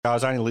I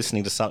was only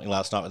listening to something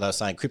last night where they were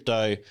saying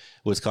crypto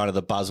was kind of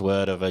the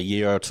buzzword of a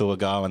year or two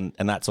ago,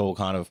 and that's all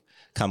kind of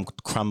come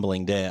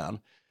crumbling down.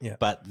 Yeah.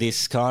 But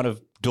this kind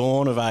of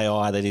dawn of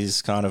AI that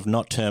is kind of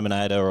not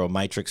Terminator or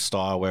Matrix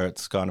style, where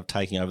it's kind of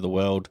taking over the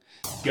world.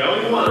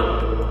 Going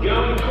once,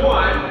 going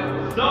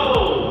twice,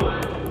 sold!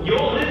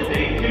 You're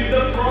listening to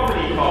The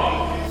Property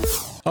Pod.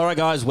 All right,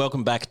 guys,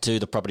 welcome back to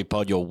The Property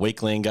Pod, your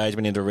weekly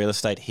engagement into real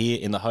estate here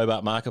in the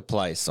Hobart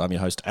Marketplace. I'm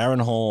your host, Aaron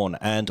Horn,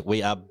 and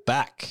we are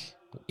back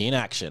in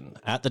action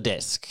at the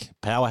desk.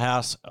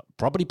 Powerhouse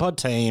Property Pod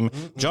team,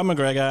 John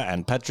McGregor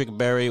and Patrick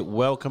Berry,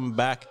 welcome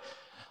back.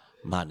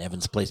 Martin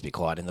Evans, please be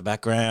quiet in the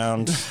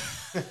background.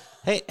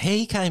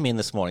 He came in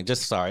this morning.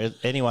 Just sorry,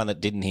 anyone that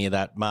didn't hear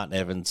that, Martin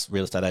Evans,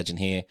 real estate agent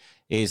here,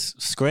 is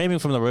screaming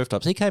from the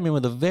rooftops. He came in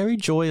with a very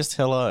joyous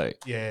hello.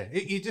 Yeah,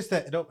 he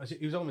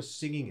was almost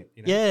singing it.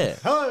 You know? Yeah.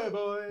 Hello,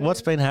 boy.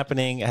 What's been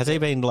happening? Has he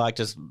been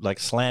just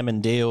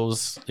slamming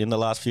deals in the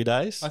last few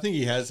days? I think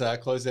he has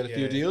closed out a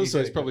few deals, he's so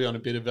he's probably on a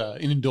bit of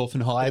an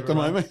endorphin high at the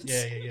moment.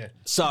 Yeah.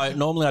 So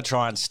normally I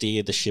try and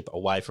steer the ship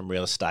away from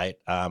real estate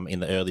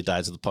in the early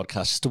days of the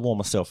podcast just to warm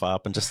myself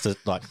up and just to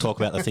talk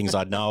about the things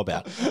I know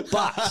about.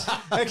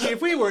 But actually,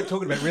 if we weren't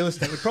talking about real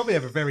estate, we'd probably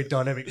have a very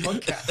dynamic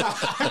podcast.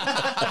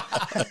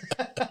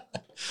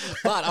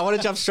 But I want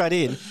to jump straight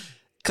in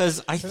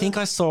because I think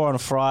I saw on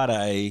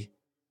Friday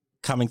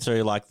coming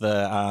through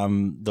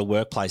the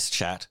workplace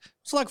chat.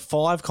 It's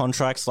 5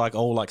 contracts, no,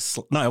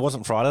 it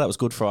wasn't Friday. That was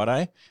Good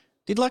Friday.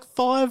 Did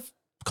 5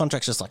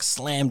 contracts just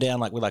slam down,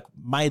 we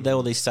made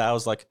all these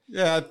sales.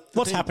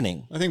 What's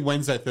happening? I think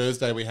Wednesday,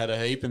 Thursday we had a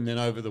heap, and then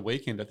over the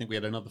weekend I think we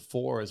had another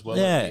 4 as well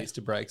Yeah. at the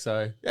Easter break.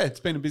 So yeah, it's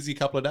been a busy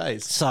couple of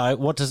days. So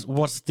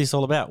what's this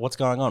all about? What's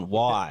going on?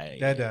 Why?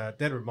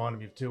 That reminded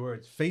me of 2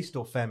 words: feast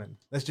or famine.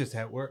 That's just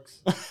how it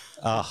works.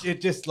 Oh.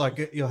 It just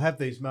you'll have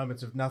these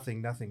moments of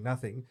nothing,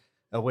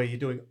 where you're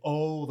doing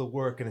all the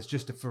work and it's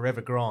just a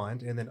forever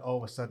grind, and then all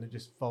of a sudden it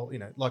just falls,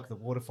 like the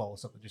waterfall or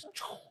something. Just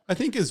I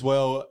think as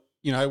well,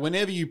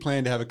 whenever you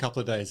plan to have a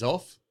couple of days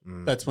off,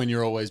 that's when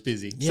you're always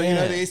busy. So,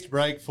 Yeah. the Easter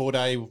break,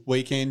 4-day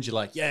weekend, you're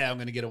like, yeah, I'm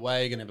going to get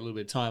away, going to have a little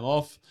bit of time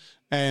off.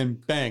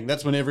 And bang,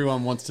 that's when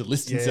everyone wants to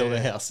list and sell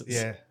their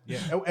houses. Yeah.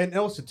 And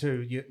also,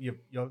 too,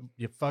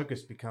 your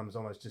focus becomes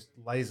almost just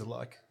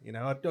laser-like.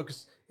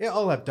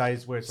 I'll have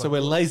days where it's So we're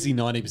lazy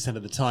 90%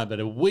 of the time, but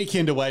a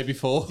weekend away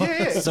before.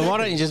 Yeah. So why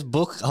don't you just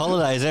book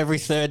holidays every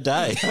third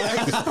day?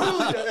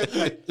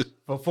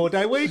 For a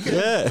 4-day week.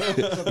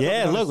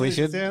 Yeah. Look, we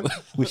should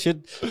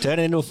turn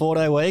it into a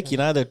 4-day week.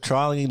 They're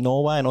trialing in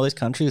Norway and all these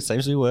countries. It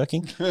seems to be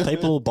working.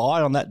 People will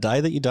buy on that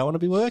day that you don't want to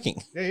be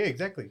working. Yeah,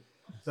 exactly.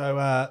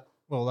 So,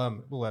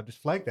 we'll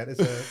just flag that as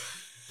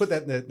put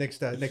that in the next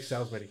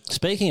sales meeting.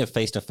 Speaking of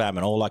feast or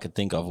famine, all I could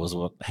think of was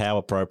how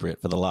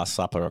appropriate for the Last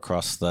Supper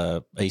across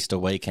the Easter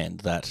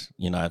weekend that,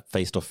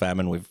 feast or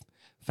famine, we've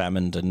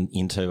famine and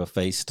into a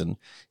feast. And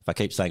if I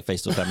keep saying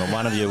feast or famine,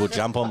 one of you will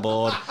jump on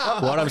board.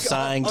 What I'm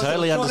saying,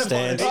 totally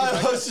understand.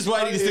 I was just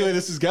waiting to see where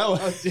this is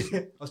going.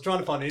 I was trying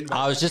to find it.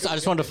 I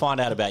just wanted to find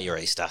out about your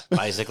Easter,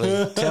 basically.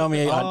 Tell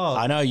me,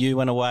 I know you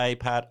went away,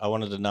 Pat. I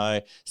wanted to know,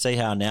 see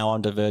how now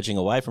I'm diverging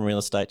away from real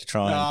estate to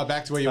try and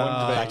Back to where you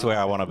wanted to be. back to where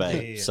I want to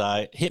be. Yeah.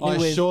 So hit me I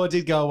with... sure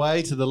did go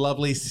away to the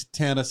lovely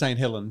town of St.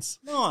 Helens.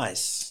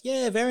 Nice.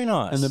 Yeah, very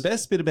nice. And the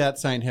best bit about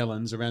St.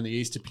 Helens around the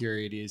Easter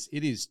period is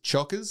it is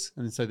chockers,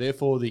 and so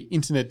therefore the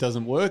internet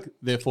doesn't work,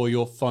 therefore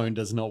your phone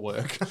does not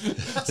work.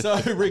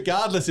 So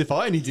regardless if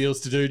I had any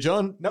deals to do,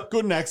 John,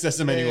 couldn't access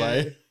them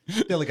anyway.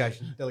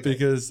 Delegation.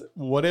 Because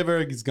whatever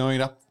is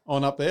going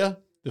up there,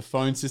 the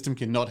phone system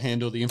cannot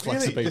handle the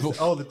influx of people.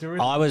 The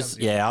tourism. I was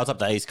up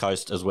the East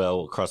Coast as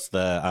well across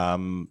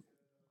the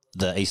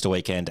Easter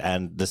weekend,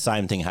 and the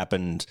same thing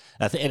happened.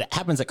 It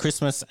happens at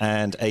Christmas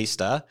and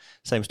Easter.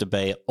 Seems to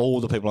be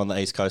all the people on the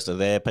East Coast are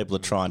there. People are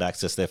trying to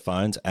access their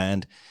phones,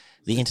 and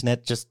the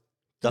internet just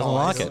doesn't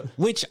like it,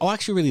 which I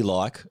actually really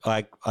like.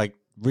 I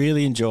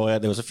really enjoy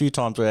it. There was a few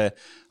times where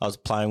I was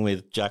playing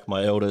with Jack,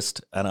 my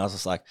eldest, and I was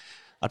just like,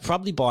 I'd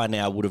probably by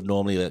now would have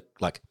normally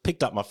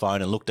picked up my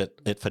phone and looked at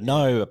it for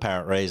no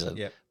apparent reason.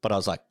 Yep. But I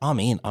was like, I'm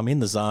in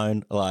the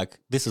zone.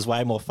 This is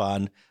way more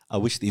fun. I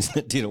wish the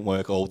internet didn't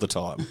work all the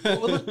time.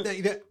 Well, look,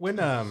 when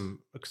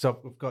because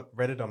I've got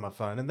Reddit on my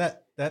phone, and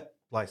that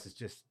place is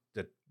just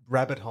a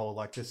rabbit hole.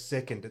 The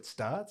second it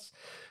starts,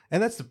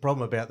 and that's the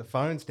problem about the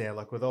phones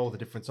now. With all the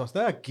different sites,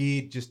 they are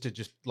geared just to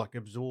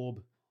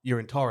absorb your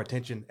entire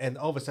attention, and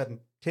all of a sudden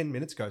 10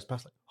 minutes goes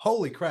past.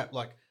 Holy crap!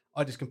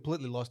 I just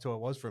completely lost who I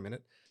was for a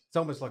minute. It's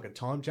almost like a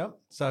time jump.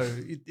 So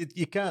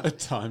you can't... A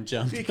time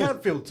jump. You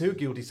can't feel too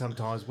guilty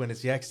sometimes when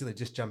you accidentally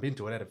just jump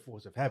into it out of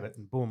force of habit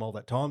and boom, all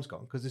that time's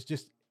gone. Because it's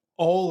just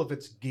all of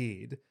it's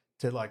geared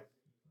to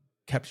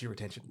capture your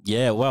attention.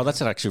 Yeah, well,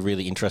 that's an actually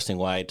really interesting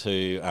way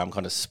to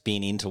kind of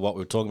spin into what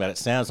we're talking about. It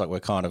sounds like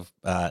we're kind of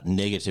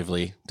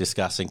negatively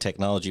discussing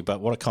technology, but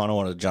what I kind of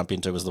wanted to jump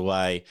into was the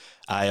way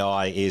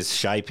AI is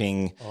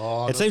shaping.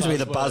 It seems to be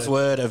the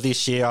buzzword of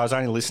this year. I was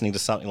only listening to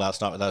something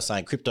last night where they were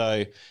saying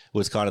crypto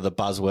was kind of the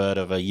buzzword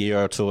of a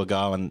year or two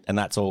ago, and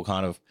that's all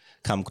kind of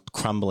come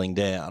crumbling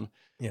down.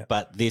 Yeah.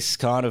 But this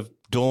kind of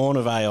dawn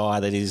of AI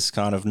that is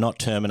kind of not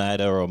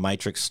Terminator or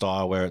Matrix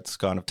style where it's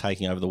kind of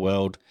taking over the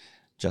world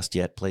just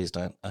yet. Please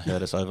don't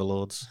hurt us,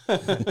 overlords.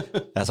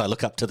 As I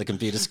look up to the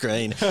computer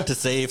screen to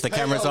see if the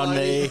camera's on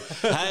me.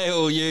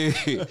 Hail you.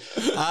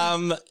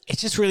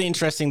 It's just really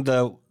interesting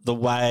the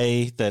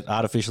way that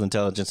artificial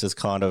intelligence has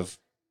kind of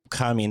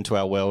come into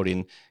our world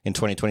in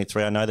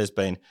 2023. I know there's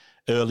been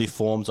early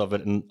forms of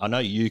it, and I know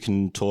you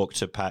can talk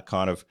to Pat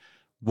kind of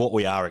what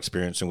we are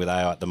experiencing with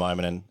AI at the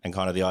moment and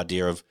kind of the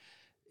idea of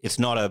it's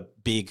not a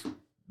big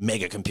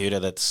mega computer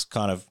that's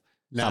kind of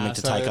coming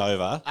to take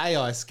over.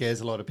 AI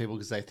scares a lot of people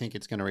because they think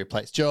it's going to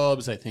replace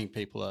jobs. They think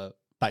people are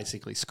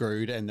basically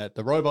screwed and that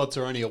the robots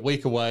are only a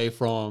week away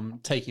from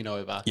taking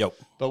over. Yep.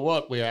 But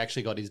what we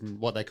actually got is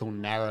what they call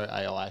narrow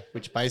AI,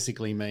 which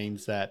basically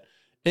means that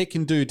it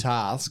can do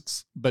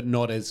tasks, but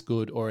not as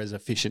good or as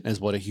efficient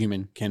as what a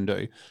human can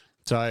do.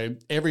 So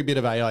every bit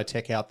of AI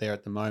tech out there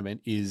at the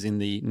moment is in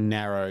the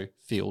narrow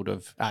field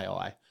of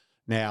AI.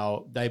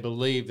 Now, they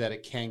believe that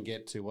it can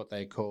get to what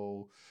they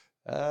call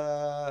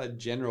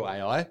general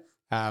AI,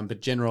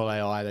 but general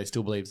AI they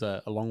still believe is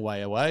a long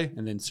way away.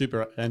 And then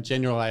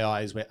general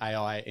AI is where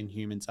AI and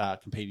humans are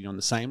competing on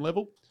the same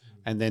level.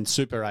 And then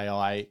super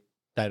AI,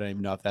 they don't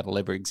even know if that'll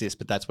ever exist,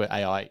 but that's where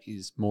AI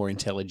is more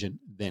intelligent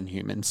than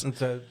humans. And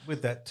so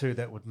with that too,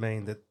 that would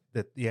mean that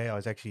the AI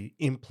is actually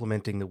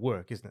implementing the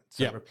work, isn't it?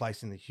 So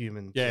replacing the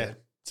human. Yeah.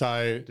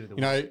 So,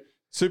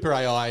 super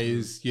AI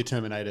is your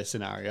Terminator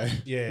scenario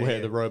where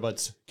the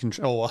robots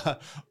control.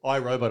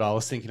 iRobot I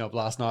was thinking of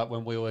last night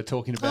when we were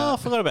talking about. Oh, I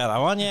forgot about that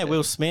one. Yeah,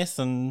 Will Smith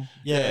and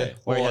where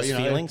he has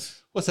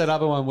feelings. What's that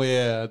other one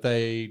where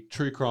they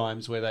true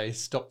crimes where they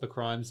stop the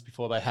crimes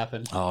before they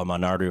happen? Oh,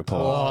 Minority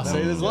Report. Oh, see,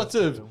 there's lots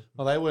of.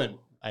 Well, they weren't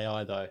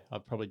AI though. I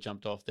probably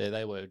jumped off there.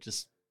 They were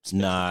just.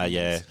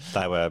 They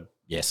were.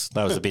 Yes,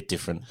 that was a bit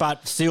different,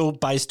 but still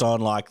based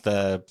on like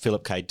the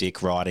Philip K.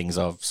 Dick writings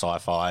of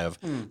sci-fi of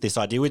this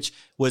idea, which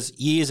was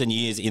years and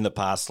years in the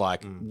past,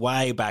 like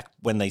way back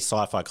when these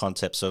sci-fi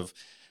concepts of,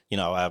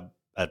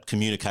 a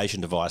communication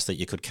device that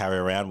you could carry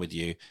around with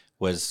you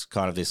was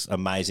kind of this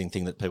amazing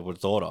thing that people had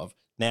thought of.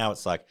 Now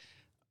it's like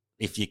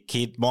if your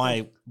kid,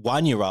 my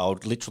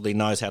 1-year-old literally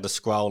knows how to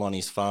scroll on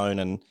his phone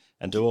and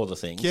do all the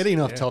things. Getting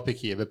off topic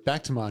here, but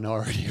back to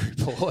Minority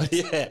Report.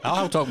 Yeah,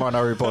 I'll talk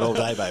Minority Report all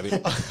day, baby.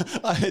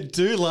 I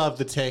do love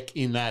the tech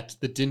in that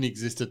didn't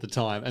exist at the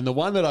time. And the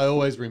one that I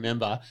always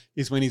remember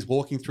is when he's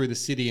walking through the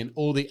city and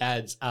all the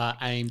ads are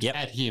aimed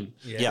at him.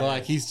 Yeah.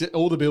 Like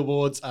all the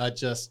billboards are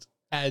just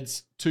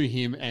ads to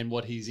him and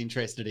what he's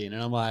interested in.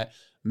 And I'm like,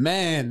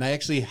 man, they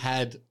actually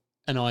had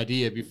an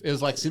idea. It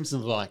was like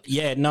Simpsons,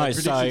 they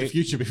predicted the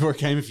future before it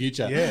came a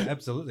future. Yeah,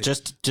 absolutely.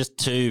 Just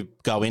to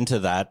go into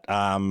that,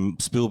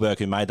 Spielberg,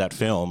 who made that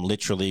film,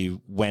 literally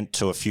went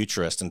to a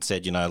futurist and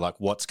said,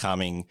 what's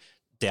coming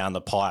down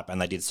the pipe,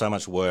 and they did so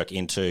much work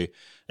into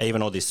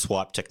even all this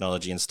swipe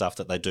technology and stuff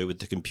that they do with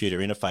the computer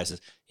interfaces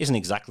isn't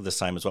exactly the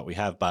same as what we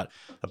have, but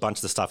a bunch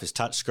of the stuff is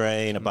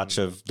touchscreen, a bunch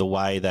of the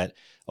way that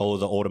all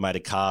the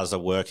automated cars are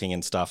working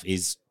and stuff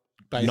is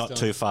not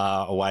too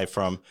far away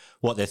from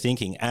what they're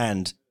thinking.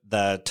 And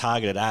the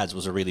targeted ads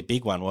was a really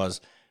big one. Was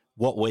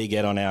what we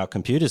get on our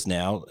computers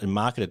now and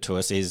marketed to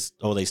us is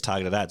all these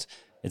targeted ads.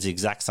 It's the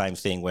exact same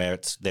thing where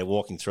they're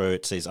walking through,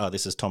 it says, oh,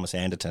 this is Thomas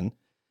Anderton.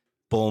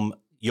 Boom,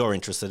 you're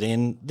interested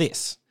in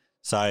this.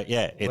 So,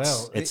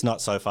 it's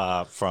not so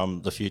far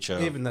from the future.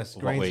 Even the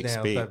screens now,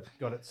 expect. they've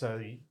got it so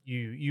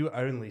you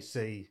only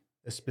see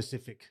a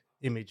specific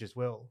image as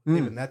well.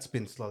 Even that's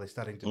been slowly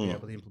starting to be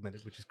able to implement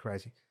it, which is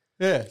crazy.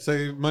 Yeah,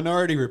 so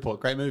Minority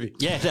Report, great movie.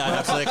 Yeah, no,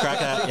 absolutely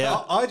cracker.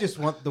 Yeah, I just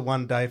want the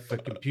one day for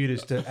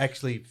computers to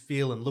actually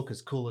feel and look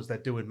as cool as they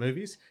do in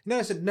movies.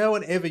 So no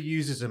one ever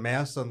uses a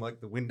mouse on like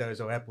the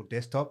Windows or Apple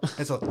desktop.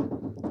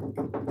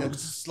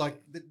 It's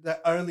like they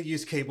only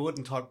use keyboard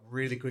and type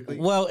really quickly.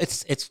 Well,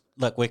 it's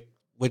look,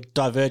 we're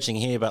diverging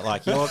here, but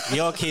like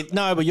your kid,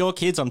 no, but your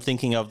kids, I'm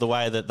thinking of the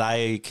way that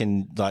they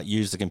can like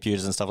use the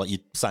computers and stuff. Like your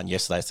son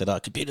yesterday said, "Oh,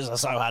 computers are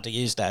so hard to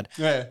use, Dad."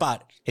 Yeah.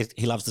 But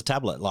he loves the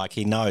tablet. Like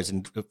he knows,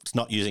 and it's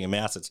not using a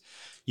mouse; it's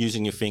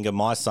using your finger.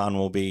 My son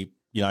will be,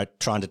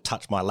 trying to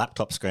touch my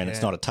laptop screen.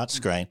 It's not a touch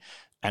screen.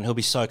 And he'll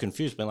be so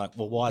confused, being like,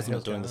 well, why isn't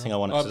it doing the thing I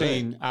want it to do? I've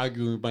been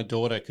arguing with my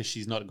daughter because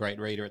she's not a great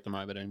reader at the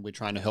moment and we're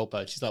trying to help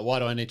her. She's like, why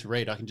do I need to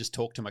read? I can just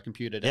talk to my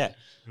computer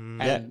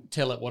and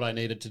tell it what I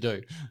needed to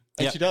do.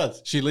 And she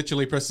does. She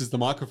literally presses the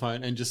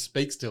microphone and just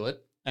speaks to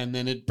it, and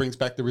then it brings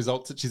back the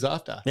results that she's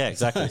after. Yeah,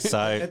 exactly.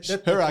 So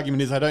her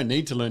argument is, I don't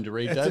need to learn to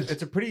read, Dad.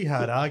 It's a pretty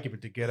hard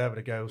argument to get over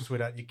to go,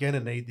 sweetheart, you're going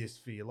to need this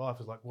for your life.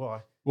 It's like,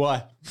 why?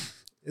 Why?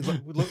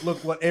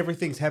 Look, what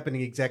everything's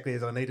happening exactly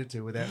as I needed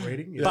to without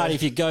reading. But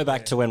if you go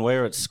back to when we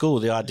were at school,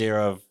 the idea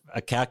of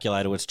a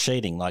calculator was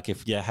cheating. Like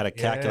if you had a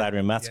calculator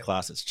in maths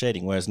class, it's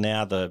cheating. Whereas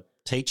now the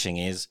teaching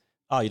is,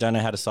 oh, you don't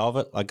know how to solve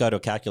it? Like go to a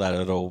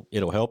calculator,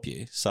 it'll help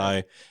you.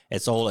 So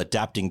it's all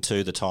adapting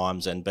to the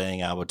times and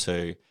being able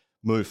to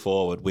move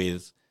forward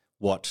with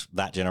what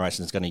that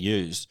generation is going to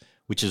use,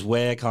 which is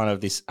where kind of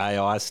this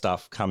AI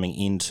stuff coming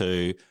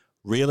into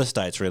real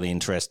estate's really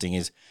interesting.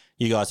 Is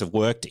you guys have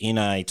worked in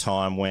a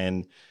time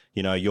when,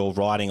 you're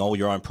writing all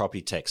your own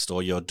property text,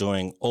 or you're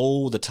doing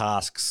all the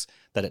tasks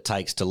that it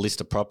takes to list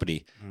a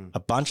property. A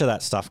bunch of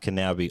that stuff can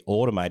now be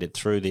automated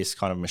through this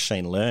kind of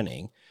machine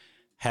learning.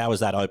 How is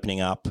that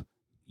opening up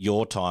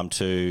your time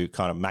to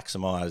kind of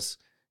maximize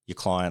your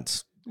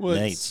clients'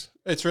 needs?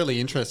 It's really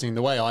interesting.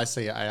 The way I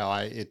see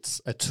AI,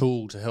 it's a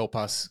tool to help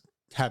us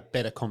have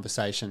better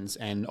conversations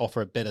and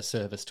offer a better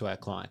service to our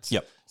clients.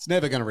 Yep. It's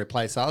never going to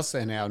replace us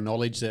and our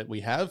knowledge that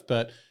we have,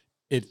 but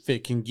if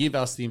it can give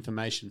us the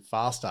information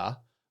faster,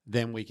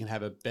 then we can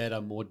have a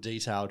better, more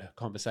detailed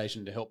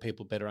conversation to help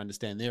people better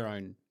understand their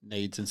own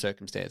needs and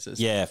circumstances.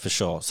 Yeah, for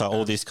sure. So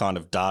all this kind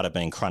of data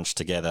being crunched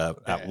together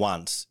at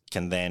once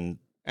can then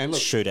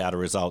shoot out a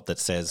result that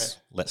says,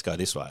 let's go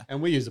this way.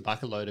 And we use a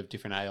bucket load of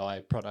different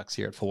AI products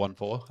here at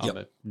 414. I'm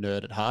a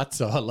nerd at heart,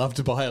 so I love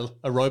to buy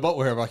a robot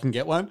wherever I can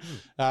get one.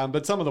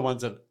 But some of the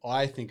ones that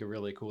I think are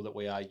really cool that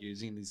we are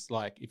using is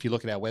like, if you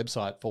look at our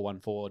website,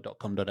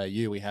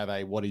 414.com.au, we have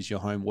a what is your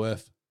home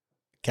worth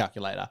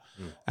calculator.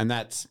 And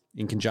that's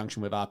in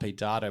conjunction with RP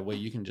data, where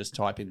you can just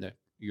type in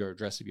your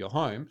address of your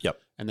home.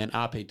 And then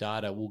RP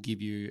data will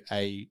give you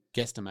a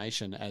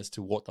guesstimation as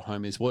to what the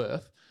home is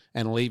worth.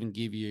 And it'll even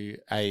give you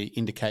a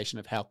indication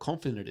of how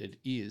confident it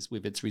is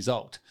with its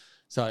result.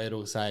 So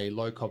it'll say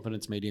low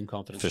confidence, medium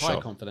confidence, high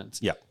confidence.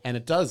 And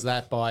it does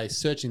that by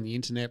searching the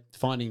internet,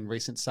 finding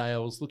recent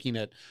sales, looking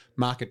at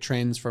market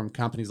trends from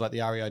companies like the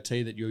REIT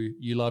that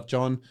you love,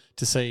 John,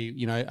 to see,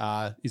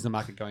 is the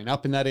market going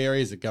up in that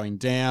area? Is it going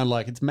down?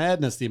 Like, it's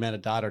madness the amount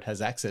of data it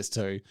has access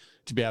to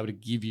be able to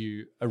give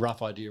you a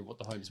rough idea of what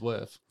the home's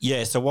worth.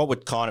 Yeah, so what we're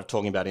kind of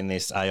talking about in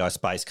this AI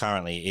space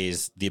currently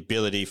is the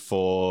ability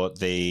for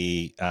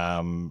the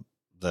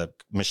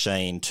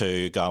machine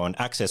to go and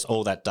access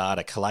all that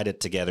data, collate it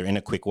together in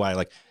a quick way.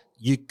 Like,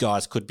 you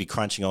guys could be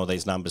crunching all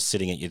these numbers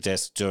sitting at your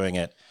desk doing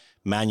it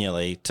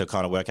manually to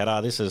kind of work out,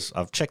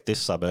 I've checked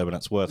this suburb and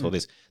it's worth all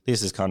this.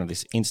 This is kind of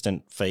this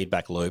instant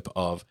feedback loop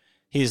of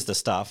here's the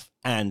stuff,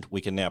 and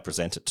we can now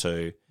present it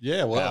to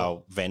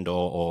our vendor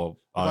or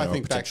owner I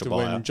think or back potential to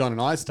buyer. when John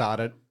and I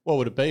started, what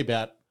would it be?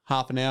 About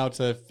half an hour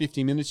to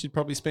 50 minutes you'd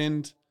probably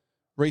spend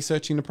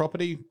researching the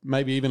property,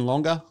 maybe even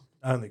longer.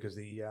 Only because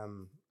the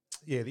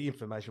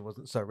information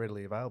wasn't so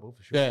readily available,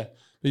 for sure. Yeah,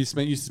 but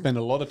you used to spend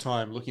a lot of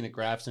time looking at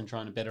graphs and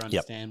trying to better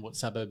understand what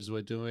suburbs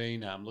were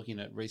doing, looking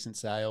at recent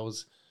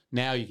sales.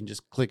 Now you can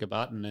just click a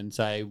button and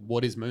say,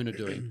 what is Moona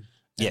doing?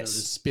 And it'll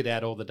just spit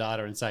out all the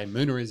data and say,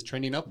 Moona is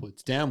trending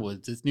upwards,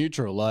 downwards, it's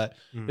neutral. Like,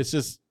 it's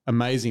just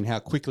amazing how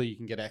quickly you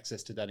can get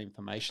access to that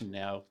information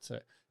now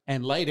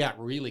and laid out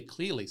really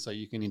clearly so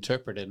you can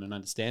interpret it and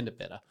understand it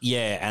better.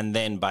 Yeah, and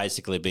then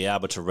basically be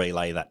able to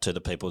relay that to the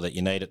people that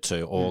you need it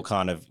to, or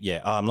kind of,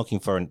 I'm looking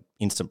for an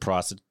instant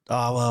price.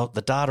 Oh, well,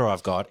 the data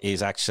I've got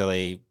is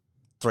actually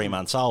 3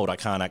 months old. I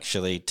can't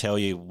actually tell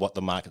you what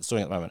the market's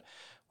doing at the moment,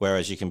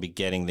 whereas you can be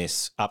getting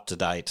this up to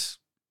date.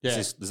 Yeah.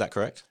 Is that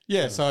correct?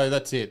 Yeah, so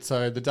that's it.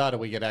 So the data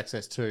we get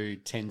access to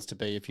tends to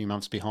be a few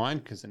months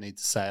behind because it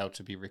needs a sale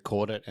to be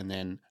recorded and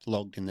then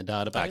logged in the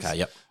database. Okay,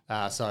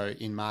 yep. So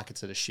in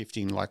markets that are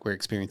shifting like we're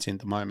experiencing at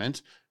the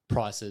moment,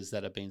 prices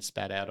that are being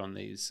spat out on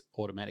these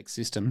automatic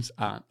systems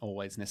aren't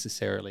always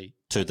necessarily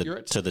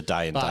accurate to the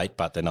day and date,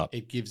 but they're not.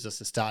 It gives us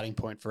a starting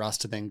point for us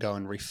to then go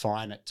and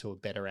refine it to a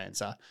better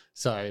answer.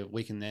 So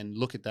we can then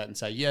look at that and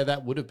say, yeah,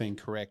 that would have been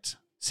correct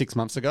 6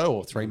 months ago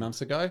or 3 months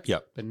ago.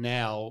 Yep. But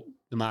now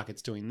the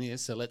market's doing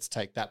this, so let's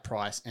take that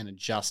price and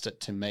adjust it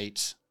to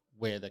meet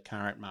where the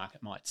current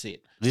market might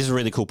sit. This is a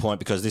really cool point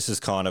because this is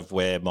kind of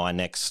where my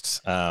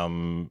next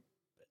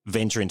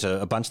venture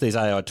into a bunch of these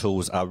AI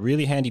tools are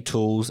really handy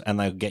tools, and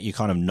they'll get you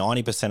kind of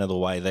 90% of the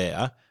way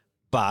there.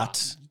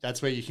 But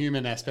that's where your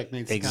human aspect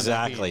needs to come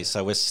exactly. in.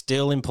 So we're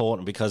still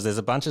important because there's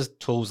a bunch of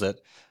tools that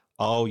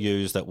I'll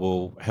use that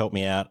will help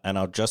me out, and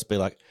I'll just be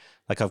like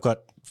I've got,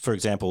 for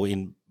example,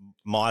 in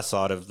my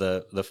side of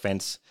the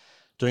fence,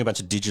 doing a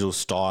bunch of digital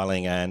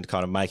styling and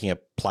kind of making a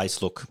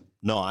place look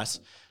nice.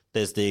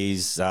 There's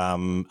these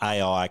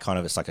AI kind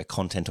of, it's like a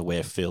content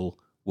aware fill,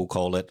 we'll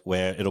call it,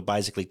 where it'll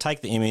basically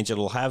take the image,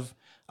 it'll have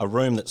a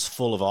room that's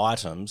full of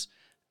items,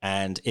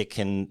 and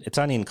it's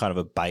only in kind of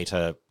a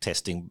beta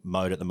testing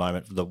mode at the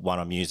moment, the one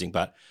I'm using,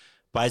 but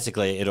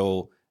basically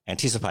it'll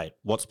anticipate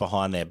what's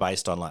behind there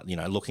based on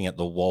looking at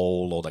the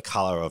wall or the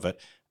color of it,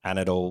 and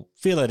it'll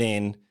fill it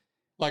in.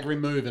 Like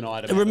remove an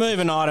item. Remove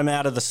an item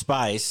out of the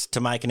space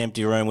to make an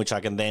empty room, which I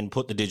can then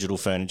put the digital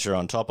furniture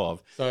on top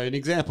of. So an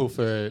example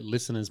for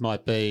listeners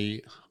might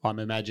be, I'm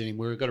imagining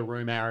we've got a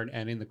room, Aaron,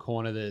 and in the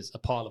corner there's a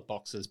pile of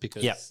boxes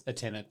because a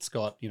tenant's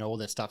got, all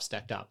their stuff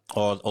stacked up.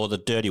 Or the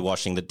dirty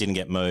washing that didn't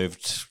get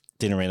moved,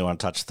 didn't really want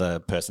to touch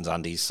the person's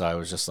undies, so it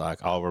was just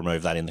like, I'll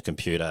remove that in the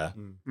computer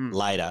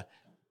later.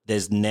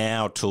 There's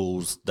now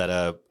tools that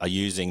are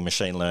using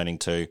machine learning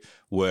to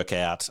work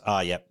out,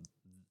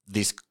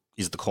 this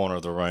is the corner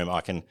of the room.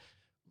 I can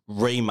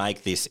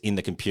remake this in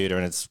the computer,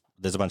 and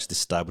there's a bunch of this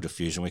stable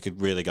diffusion. We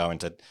could really go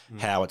into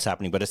how it's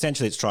happening, but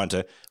essentially it's trying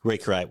to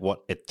recreate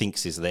what it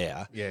thinks is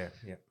there. Yeah.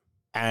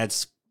 And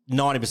it's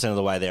 90% of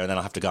the way there, and then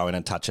I'll have to go in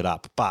and touch it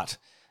up. But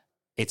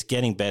it's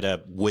getting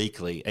better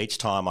weekly. Each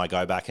time I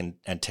go back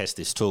and test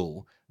this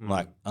tool, I'm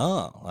like,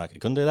 I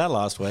couldn't do that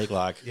last week.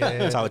 Like,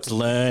 so it's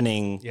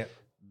learning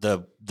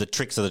the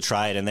tricks of the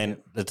trade. And then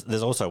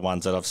there's also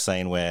ones that I've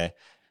seen where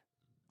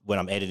when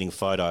I'm editing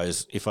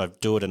photos, if I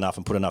do it enough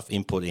and put enough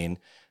input in,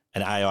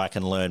 an AI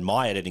can learn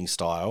my editing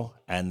style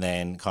and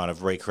then kind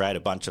of recreate a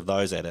bunch of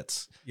those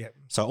edits. Yep.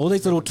 So all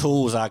these little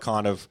tools are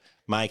kind of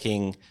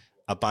making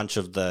a bunch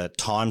of the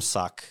time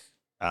suck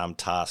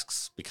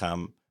tasks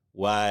become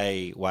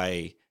way,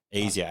 way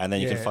easier. And then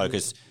you can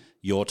focus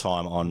your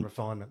time on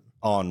refinement,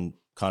 on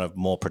kind of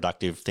more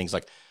productive things.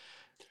 Like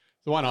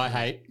the one I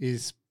hate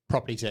is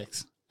property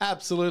text.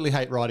 Absolutely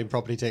hate writing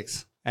property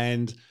text.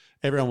 And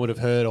everyone would have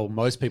heard, or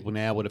most people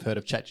now would have heard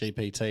of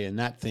ChatGPT, and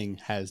that thing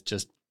has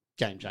just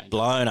game changer.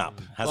 Blown up.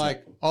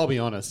 Like, I'll be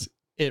honest,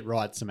 it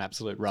writes some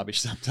absolute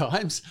rubbish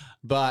sometimes,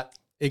 but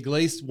at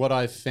least what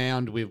I've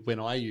found with when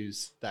I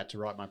use that to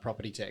write my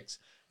property text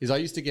is I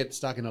used to get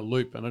stuck in a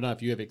loop. And I don't know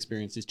if you ever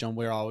experienced this, John,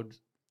 where I would,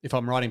 if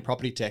I'm writing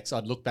property text,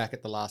 I'd look back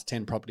at the last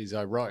 10 properties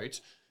I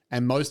wrote,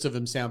 and most of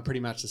them sound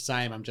pretty much the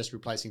same. I'm just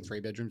replacing 3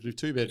 bedrooms with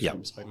 2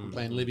 bedrooms, open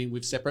plan living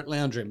with separate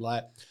lounge room.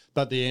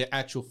 But the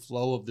actual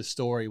flow of the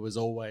story was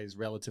always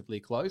relatively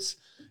close.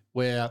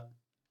 Where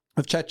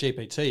with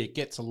ChatGPT, it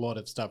gets a lot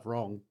of stuff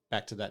wrong,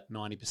 back to that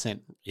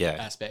 90%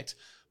 aspect.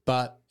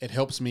 But it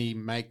helps me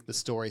make the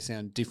story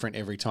sound different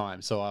every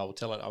time. So I will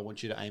tell it, I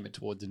want you to aim it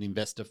towards an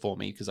investor for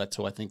me because that's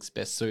who I think's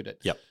best suited.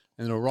 Yep.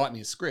 And it'll write me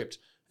a script.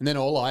 And then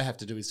all I have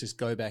to do is just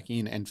go back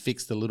in and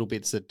fix the little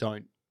bits that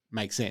don't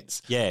make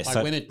sense. Yeah.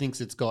 Like when it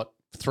thinks it's got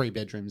 3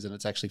 bedrooms and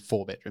it's actually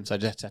 4 bedrooms, I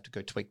just have to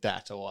go tweak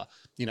that. Or,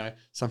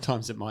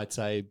 sometimes it might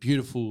say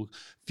beautiful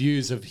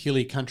views of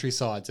hilly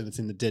countrysides and it's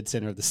in the dead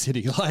center of the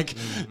city. Like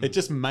it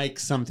just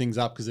makes some things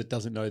up because it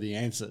doesn't know the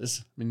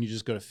answers. I mean, you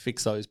just got to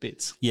fix those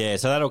bits. Yeah.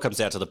 So that all comes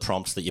down to the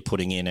prompts that you're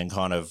putting in and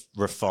kind of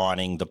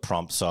refining the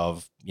prompts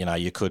of,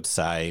 you could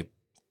say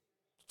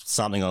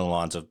something along the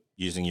lines of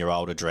using your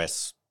old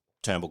address,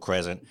 Turnbull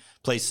Crescent.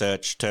 Please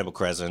search Turnbull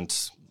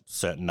Crescent,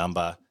 certain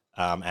number,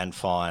 and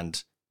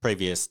find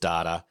previous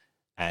data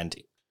and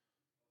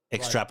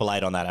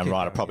extrapolate on that and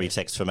write a property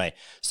text for me.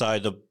 So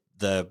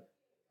the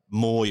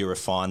more you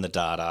refine the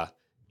data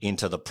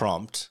into the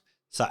prompt,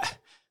 so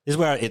this is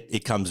where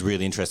it comes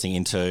really interesting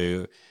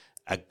into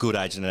a good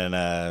agent and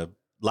a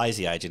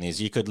lazy agent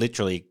is you could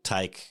literally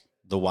take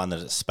the one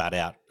that it spat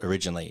out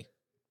originally,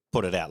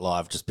 put it out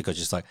live just because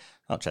you're just like,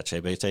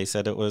 ChatGPT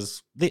said it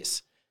was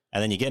this.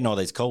 And then you're getting all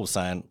these calls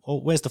saying,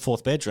 where's the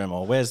 4th bedroom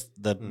or where's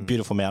the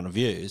beautiful mountain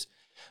views?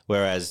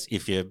 Whereas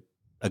if you're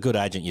a good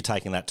agent, you're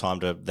taking that time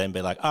to then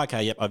be like,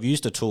 okay, yep, I've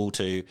used a tool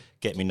to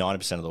get me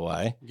 90% of the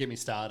way. Get me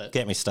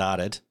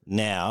started.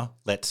 Now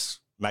let's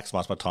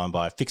maximize my time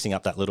by fixing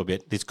up that little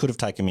bit. This could have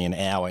taken me an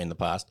hour in the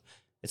past.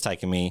 It's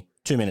taken me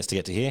 2 minutes to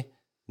get to here.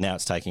 Now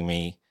it's taking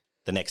me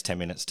the next 10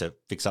 minutes to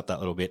fix up that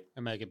little bit.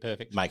 And make it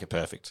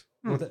perfect.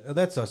 Well,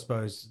 that's, I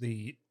suppose,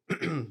 the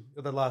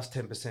last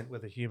 10% where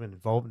the human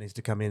involvement needs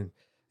to come in.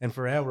 And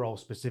for our role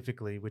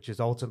specifically, which is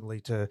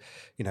ultimately to,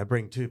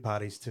 bring 2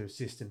 parties to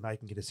assist in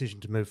making a decision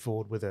to move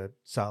forward with a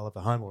sale of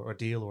a home or a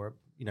deal or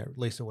a,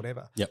 lease or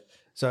whatever. Yep.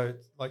 So,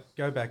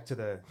 go back to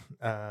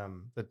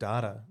the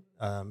data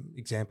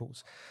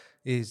examples.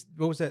 Is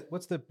what was that?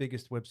 What's the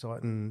biggest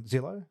website in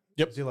Zillow?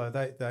 Yep.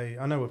 Zillow. They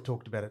I know we've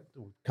talked about it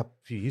a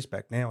few years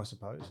back now, I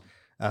suppose,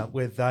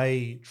 where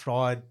they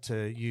tried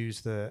to use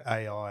the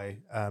AI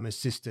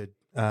assisted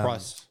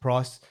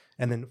price.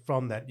 And then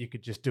from that, you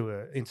could just do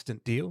an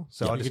instant deal.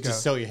 So you could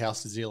just sell your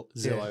house to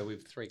Zillow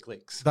with 3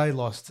 clicks. They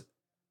lost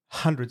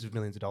hundreds of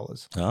millions of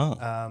dollars.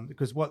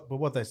 Because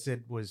what they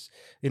said was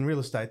in real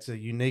estate, it's a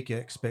unique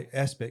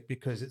aspect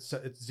because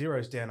it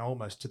zeroes down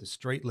almost to the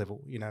street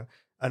level,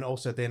 and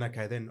also then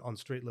on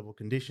street level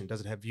condition,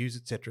 does it have views,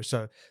 etc.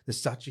 So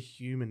there's such a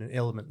human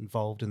element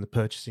involved in the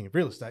purchasing of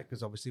real estate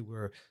because obviously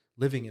we're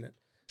living in it.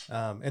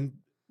 And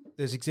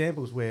there's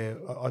examples where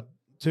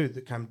two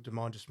that came to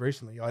mind just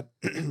recently.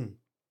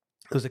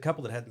 There was a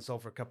couple that hadn't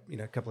sold for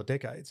a couple of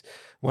decades.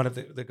 One of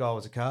the guy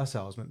was a car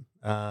salesman,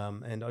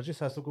 and I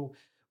just asked, look,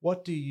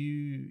 what do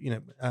you,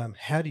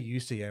 how do you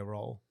see our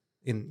role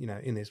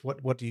in this?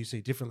 What do you see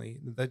differently?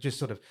 They just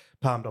sort of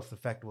palmed off the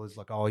fact was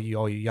like,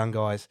 you young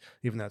guys,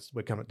 even though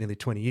we're coming up nearly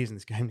 20 years in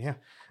this game now,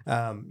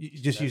 you're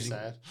just that's using.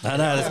 Sad. I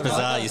know that's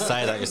bizarre. You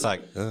say that, it's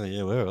like, oh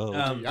yeah, we're old.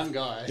 Young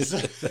guys.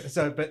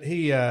 But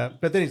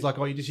then he's like,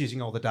 you're just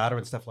using all the data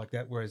and stuff like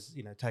that, whereas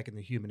taking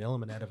the human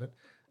element out of it.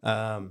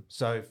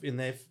 So in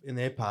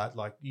their part,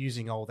 like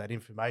using all that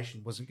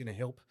information wasn't going to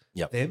help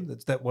them.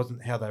 That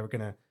wasn't how they were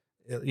going to,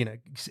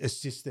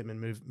 assist them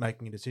in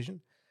making a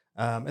decision.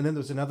 And then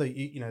there was another,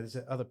 there's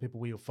other people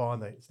where you'll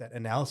find that it's that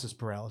analysis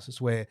paralysis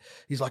where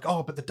he's like,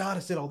 but the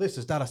data said all this,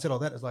 this data said all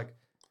that. It's like,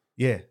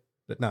 yeah,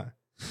 but no,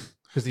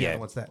 because the other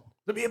one's that.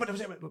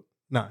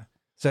 No.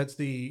 So it's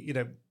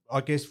the,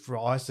 I guess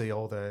I see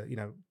all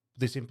the,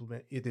 this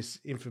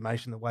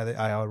information, the way that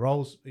AI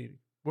roles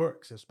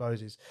works, I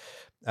suppose, is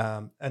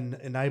and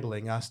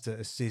enabling us to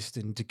assist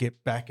and to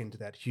get back into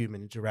that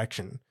human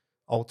interaction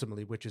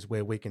ultimately, which is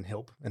where we can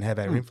help and have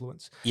our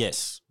influence.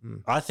 Yes.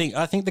 I think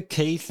the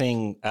key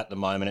thing at the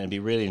moment, and it'd be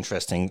really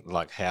interesting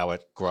like how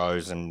it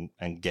grows and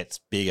gets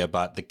bigger,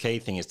 but the key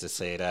thing is to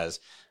see it as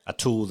a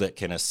tool that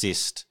can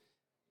assist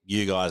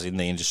you guys in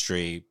the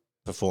industry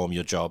perform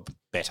your job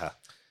better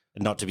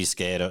and not to be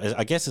scared of.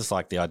 I guess it's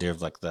like the idea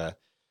of like the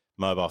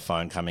mobile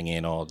phone coming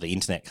in or the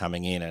internet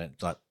coming in and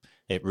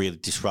it really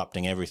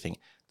disrupting everything.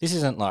 This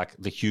isn't like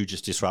the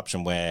hugest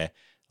disruption where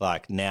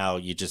like now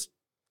you just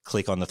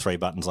click on the 3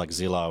 buttons like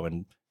Zillow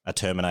and a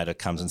Terminator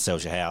comes and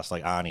sells your house.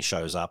 Like Arnie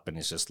shows up and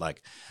it's just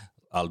like,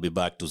 I'll be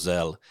back to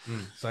Zell.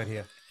 Same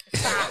here.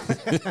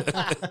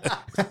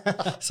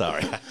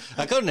 Sorry,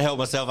 I couldn't help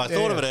myself. I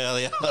thought of it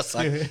earlier. I was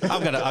like,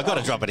 I've got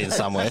to drop it in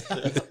somewhere.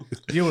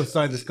 You will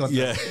sign this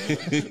contract.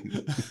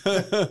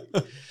 Yeah.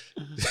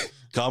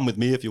 Come with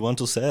me if you want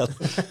to sell. But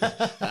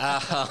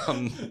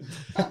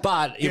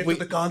if Get to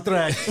the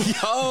contract.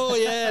 oh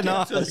yeah,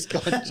 nice,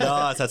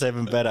 nice. That's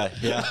even better.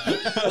 Yeah.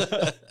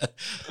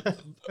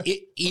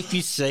 If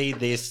you see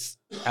this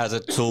as a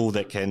tool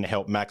that can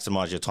help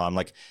maximize your time,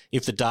 like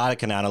if the data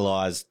can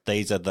analyze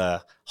these are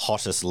the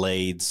hottest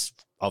leads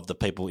of the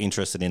people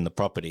interested in the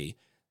property,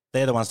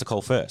 they're the ones to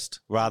call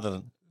first, rather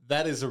than.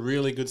 That is a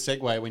really good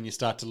segue when you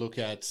start to look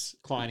at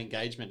client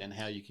engagement and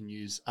how you can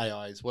use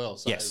AI as well.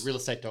 So Yes.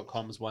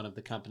 realestate.com is one of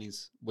the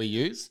companies we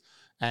use,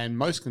 and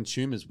most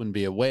consumers wouldn't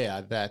be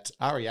aware that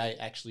REA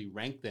actually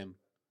rank them.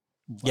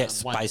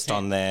 Yes, 1 to based 10.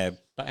 on their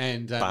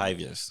and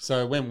behaviours.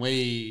 So when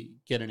we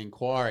get an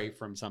inquiry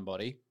from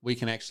somebody, we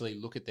can actually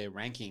look at their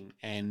ranking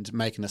and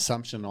make an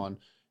assumption on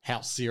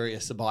how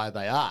serious a buyer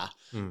they are.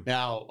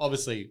 Now,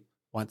 obviously,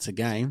 once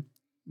again,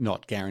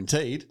 not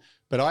guaranteed,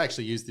 but I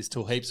actually used this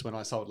tool heaps when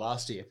I sold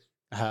last year.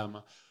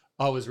 I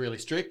was really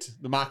strict.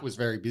 The market was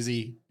very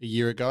busy a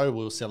year ago.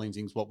 We were selling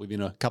things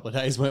within a couple of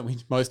days, weren't we?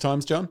 Most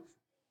times, John.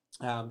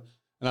 And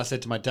I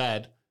said to my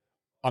dad,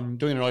 I'm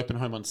doing an open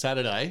home on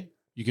Saturday.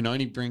 You can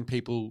only bring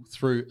people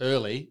through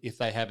early if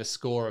they have a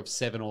score of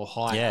 7 or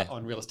higher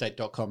on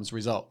realestate.com's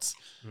results.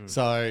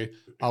 So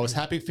I was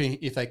happy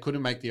if they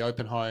couldn't make the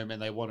open home and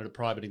they wanted a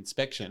private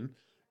inspection,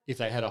 if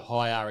they had a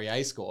high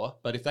REA score.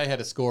 But if they had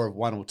a score of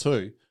 1 or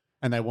 2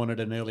 and they wanted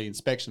an early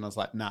inspection, I was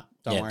like, nah,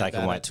 don't worry they about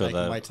can it. wait till They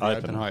can the wait till the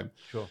open home.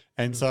 Sure.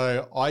 And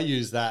so I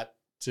use that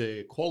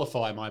to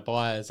qualify my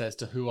buyers as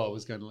to who I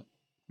was going to.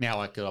 Now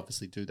I could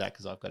obviously do that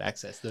because I've got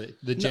access.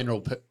 The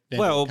general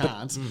vendor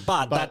can't.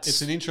 But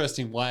it's an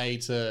interesting way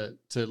to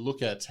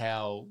look at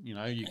how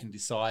you can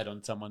decide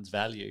on someone's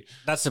value.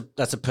 That's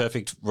a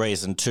perfect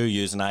reason to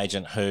use an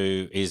agent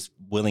who is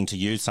willing to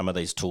use some of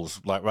these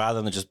tools, like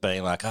rather than just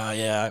being like, oh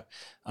yeah,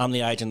 I'm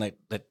the agent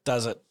that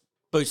does it,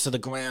 boots to the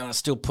ground. I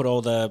still put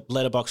all the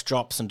letterbox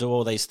drops and do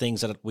all these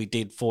things that we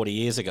did 40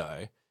 years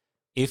ago.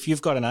 If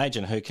you've got an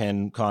agent who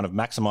can kind of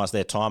maximize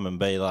their time and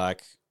be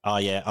like, oh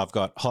yeah, I've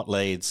got hot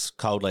leads,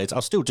 cold leads.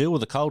 I'll still deal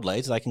with the cold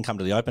leads. They can come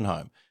to the open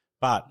home.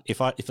 But if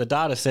the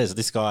data says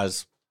this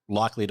guy's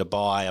likely to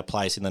buy a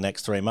place in the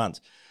next 3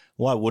 months,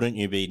 why wouldn't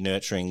you be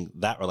nurturing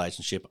that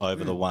relationship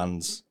over the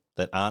ones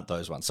that aren't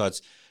those ones? So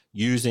it's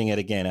using it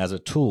again as a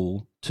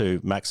tool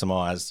to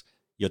maximize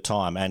your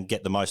time and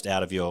get the most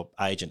out of your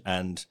agent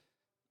and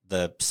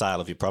the sale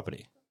of your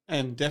property.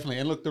 And definitely.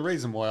 And look, the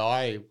reason why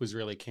I was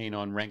really keen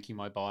on ranking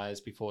my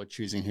buyers before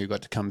choosing who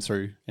got to come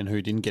through and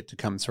who didn't get to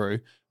come through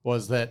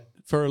was that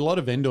for a lot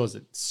of vendors,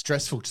 it's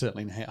stressful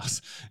selling a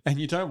house and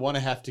you don't want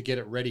to have to get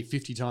it ready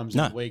 50 times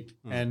in a week.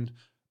 And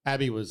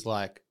Abby was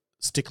like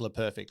stickler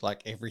perfect.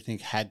 Like everything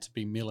had to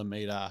be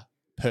millimeter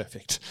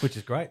perfect. Which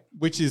is great.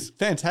 Which is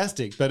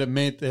fantastic, but it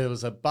meant there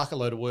was a bucket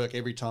load of work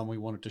every time we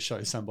wanted to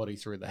show somebody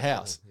through the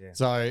house. Yeah.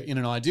 So in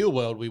an ideal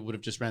world, we would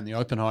have just ran the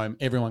open home,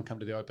 everyone come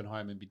to the open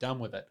home and be done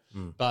with it.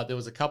 But there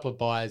was a couple of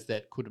buyers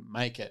that couldn't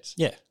make it.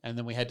 Yeah. And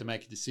then we had to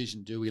make a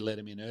decision, do we let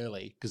them in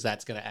early? Because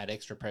that's going to add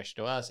extra pressure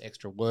to us,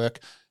 extra work.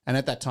 And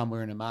at that time, we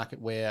were in a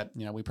market where,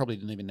 we probably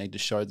didn't even need to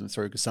show them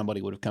through because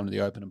somebody would have come to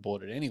the open and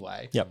bought it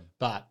anyway. Yep.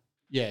 But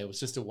yeah, it was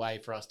just a way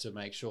for us to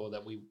make sure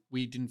that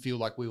we didn't feel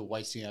like we were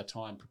wasting our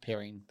time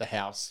preparing the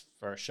house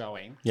for a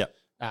showing. Yep.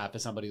 For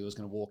somebody who was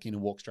going to walk in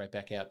and walk straight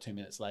back out 2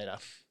 minutes later.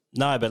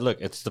 No, but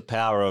look, it's the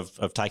power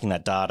of taking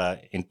that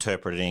data,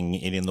 interpreting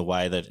it in the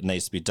way that it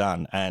needs to be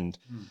done. And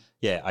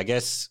yeah, I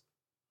guess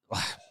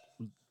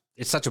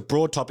it's such a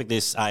broad topic,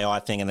 this AI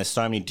thing, and there's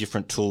so many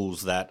different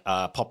tools that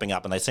are popping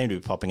up and they seem to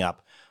be popping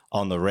up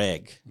on the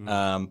reg.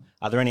 Are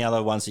there any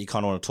other ones that you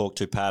kind of want to talk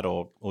to, Pat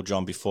or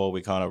John, before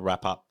we kind of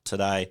wrap up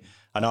today?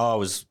 I know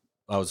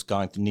I was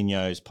going to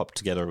Nino's popped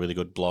together a really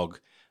good blog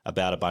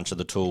about a bunch of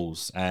the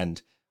tools, and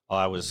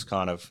I was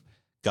kind of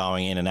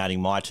going in and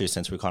adding my 2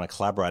 cents. We're kind of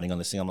collaborating on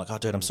this thing. I'm like, oh,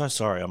 dude, I'm so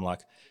sorry. I'm like,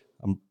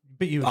 I'm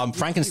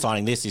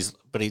Frankensteining this,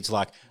 but he's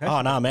like,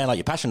 oh no, man, like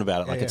you're passionate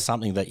about it. Like it's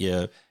something that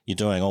you're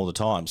doing all the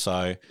time.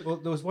 So, well,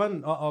 there was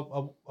one. I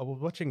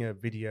was watching a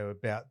video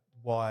about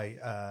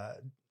why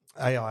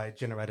AI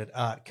generated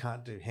art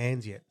can't do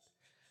hands yet.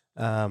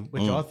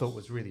 Which I thought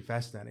was really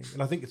fascinating.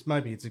 And I think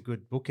it's a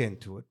good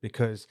bookend to it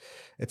because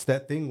it's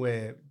that thing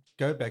where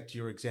go back to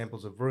your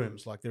examples of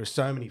rooms. Like there are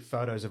so many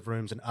photos of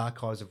rooms and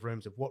archives of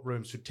rooms of what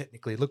rooms should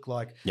technically look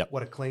like,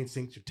 what a clean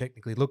sink should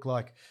technically look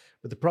like.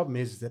 But the problem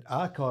is that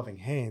archiving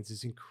hands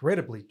is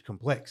incredibly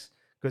complex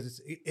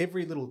because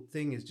every little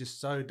thing is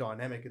just so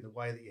dynamic in the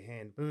way that your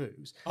hand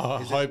moves.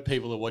 I hope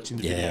people are watching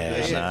the video.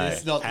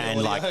 It's not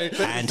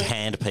and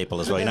hand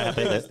people as well. You know how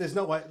people there's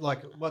no way,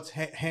 like what's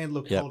hand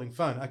look holding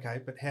phone?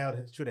 Okay, but how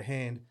should a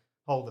hand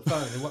hold the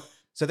phone? And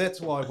so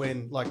that's why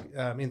when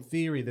in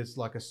theory, there's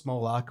like a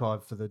small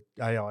archive for the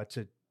AI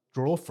to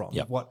draw from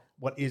what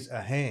is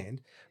a hand,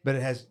 but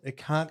it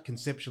can't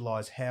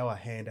conceptualize how a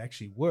hand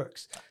actually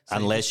works. So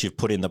unless you've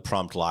put in the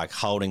prompt like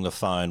holding the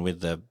phone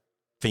with the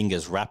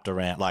fingers wrapped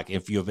around, like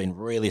if you've been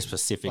really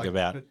specific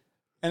about.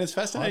 And it's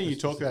fascinating you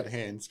talk about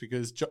hands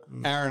because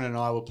Aaron and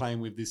I were playing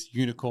with this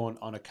unicorn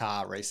on a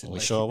car recently. We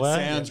sure were.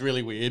 It sounds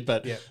really weird,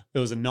 but it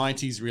was a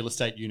 90s real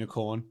estate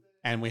unicorn.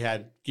 And we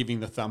had giving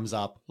the thumbs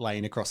up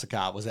laying across the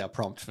car was our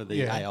prompt for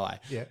the AI.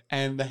 Yeah.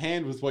 And the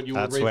hand was what you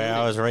were rebuilding. That's where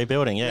I was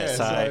rebuilding,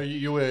 So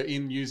you were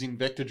using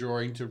vector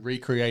drawing to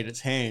recreate its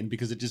hand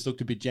because it just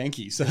looked a bit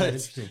janky. So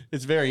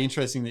it's very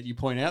interesting that you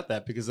point out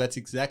that because that's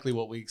exactly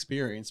what we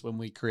experienced when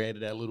we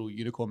created our little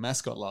unicorn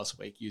mascot last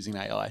week using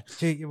AI.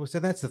 So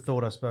that's the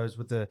thought, I suppose,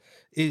 with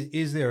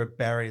is there a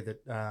barrier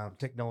that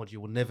technology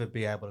will never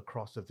be able to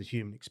cross of the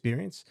human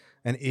experience?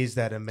 And is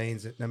that a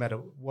means that no matter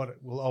what, it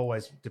will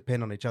always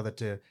depend on each other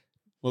to...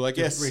 Well, I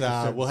guess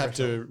we'll have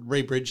to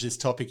rebridge this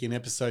topic in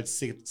episode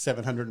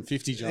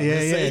 750, John.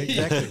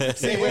 Exactly.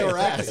 See where we're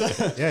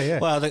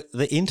at. Well,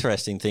 the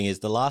interesting thing is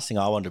the last thing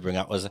I wanted to bring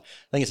up was I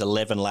think it's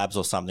 11 Labs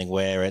or something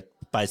where it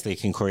basically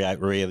can create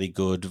really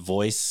good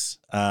voice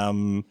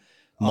models.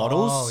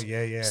 Oh,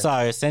 yeah. So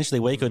essentially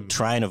we could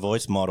train a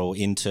voice model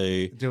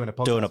into doing a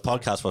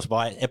podcast for us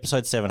by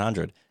episode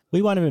 700.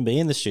 We won't even be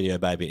in the studio,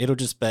 baby. It'll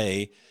just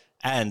be,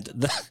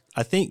 and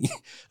I think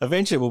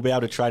eventually we'll be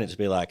able to train it to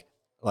be like,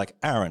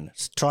 Aaron,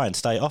 try and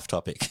stay off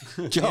topic.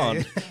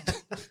 John,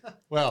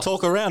 well,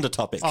 talk around a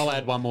topic. I'll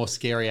add one more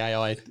scary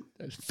AI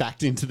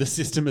fact into the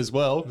system as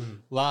well.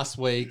 Last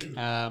week,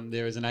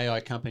 there is an AI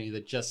company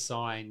that just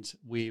signed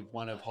with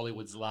one of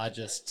Hollywood's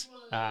largest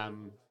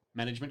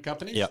management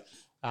companies.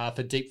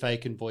 For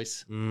deepfake and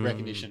voice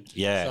recognition.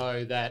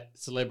 So that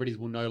celebrities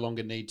will no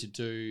longer need to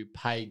do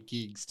paid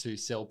gigs to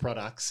sell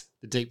products.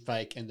 The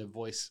deepfake and the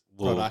voice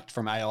product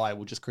from AI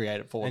will just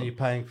create it for them. And you're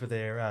paying for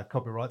their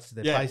copyrights to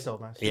their face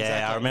almost. Yeah,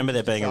 exactly. I remember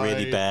there being a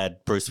really bad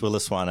Bruce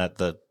Willis one at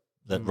that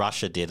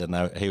Russia did,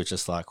 and he was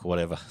just like,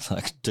 whatever,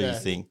 like do your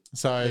thing.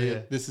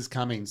 So this is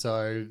coming.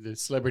 So the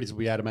celebrities will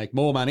be able to make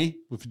more money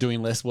with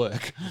doing less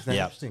work.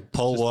 Yeah.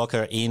 Paul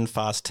Walker in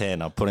Fast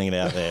 10. I'm putting it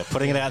out there.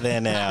 Putting it out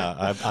there now.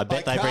 I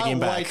bet they bring him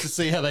back. I can't wait to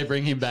see how they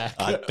bring him back.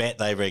 I bet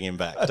they bring him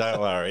back.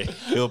 Don't worry.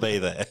 He'll be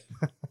there.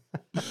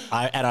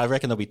 I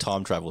reckon there'll be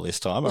time travel this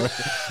time. I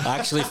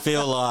actually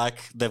feel like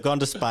they've gone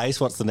to space.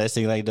 What's the next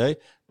thing they do?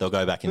 They'll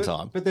go back in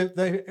time. But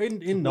they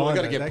in Nine, we've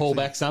got to get Paul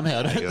back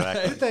somehow.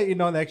 Didn't they in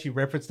Nine actually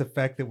reference the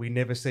fact that they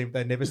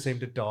never seem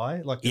to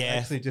die? Like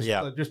actually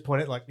just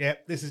point it like,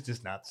 this is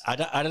just nuts. I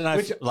don't know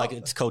if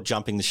it's called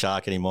jumping the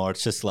shark anymore.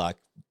 It's just like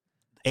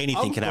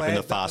anything can happen in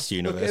the fast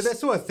universe. Look,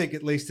 that's what I think.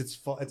 At least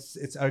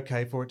it's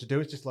okay for it to do.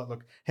 It's just like,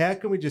 look, how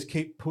can we just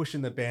keep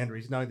pushing the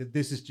boundaries, knowing that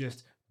this is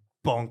just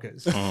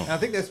bonkers. And I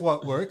think that's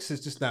what works.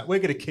 It's just that we're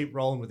going to keep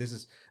rolling with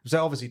this.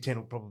 So obviously 10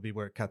 will probably be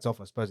where it cuts off,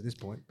 I suppose, at this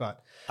point.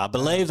 But I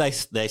believe they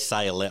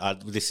say 11.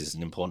 This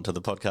isn't important to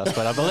the podcast,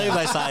 but I believe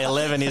they say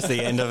 11 is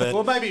the end of it.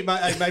 Well,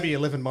 maybe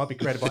 11 might be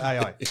created by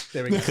AI.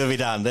 There we go. Could be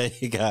done. There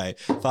you go.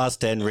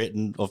 Fast 10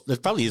 written, or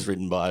it probably is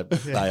written by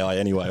AI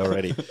anyway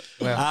already.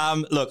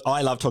 Wow. Look,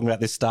 I love talking about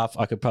this stuff.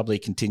 I could probably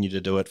continue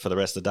to do it for the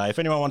rest of the day. If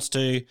anyone wants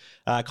to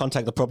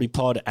contact the Property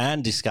Pod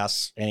and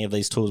discuss any of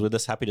these tools with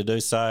us, happy to do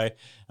so.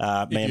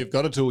 If you've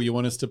got a tool you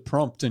want us to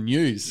prompt and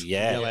use,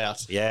 yell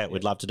out. Yeah,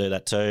 we'd love to do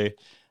that too.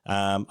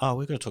 We're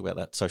going to talk about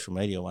that social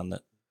media one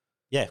that.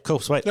 Yeah, cool,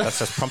 sweet. That's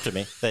just prompted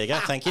me. There you go.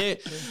 Thank you.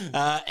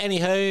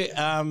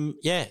 Anywho,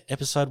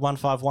 episode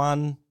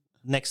 151.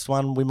 Next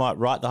one, we might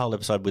write the whole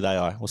episode with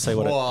AI. We'll see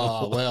what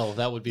well,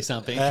 that would be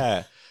something.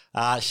 Yeah.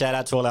 Shout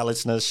out to all our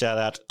listeners. Shout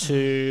out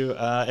to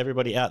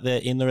everybody out there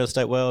in the real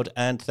estate world.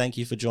 And thank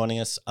you for joining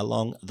us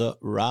along the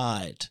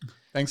ride.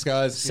 Thanks,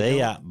 guys. See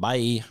ya.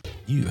 Bye.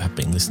 You have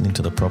been listening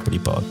to The Property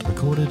Pod,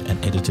 recorded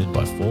and edited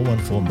by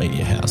 414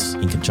 Media House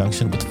in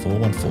conjunction with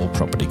 414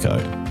 Property Co.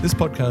 This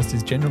podcast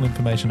is general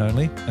information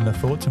only, and the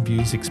thoughts and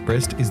views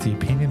expressed is the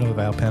opinion of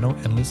our panel,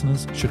 and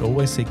listeners should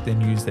always seek then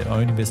use their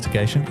own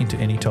investigation into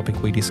any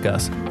topic we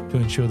discuss to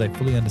ensure they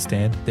fully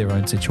understand their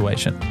own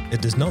situation.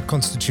 It does not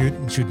constitute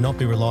and should not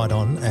be relied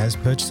on as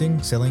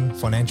purchasing, selling,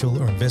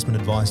 financial or investment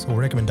advice or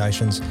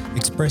recommendations,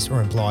 express or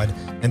implied,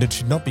 and it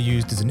should not be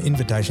used as an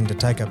invitation to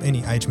take up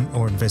any agent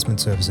or investment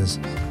services.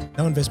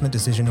 No investment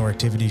decision or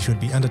activity should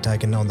be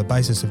undertaken on the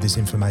basis of this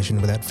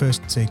information without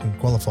first seeking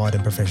qualified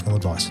and professional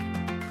advice.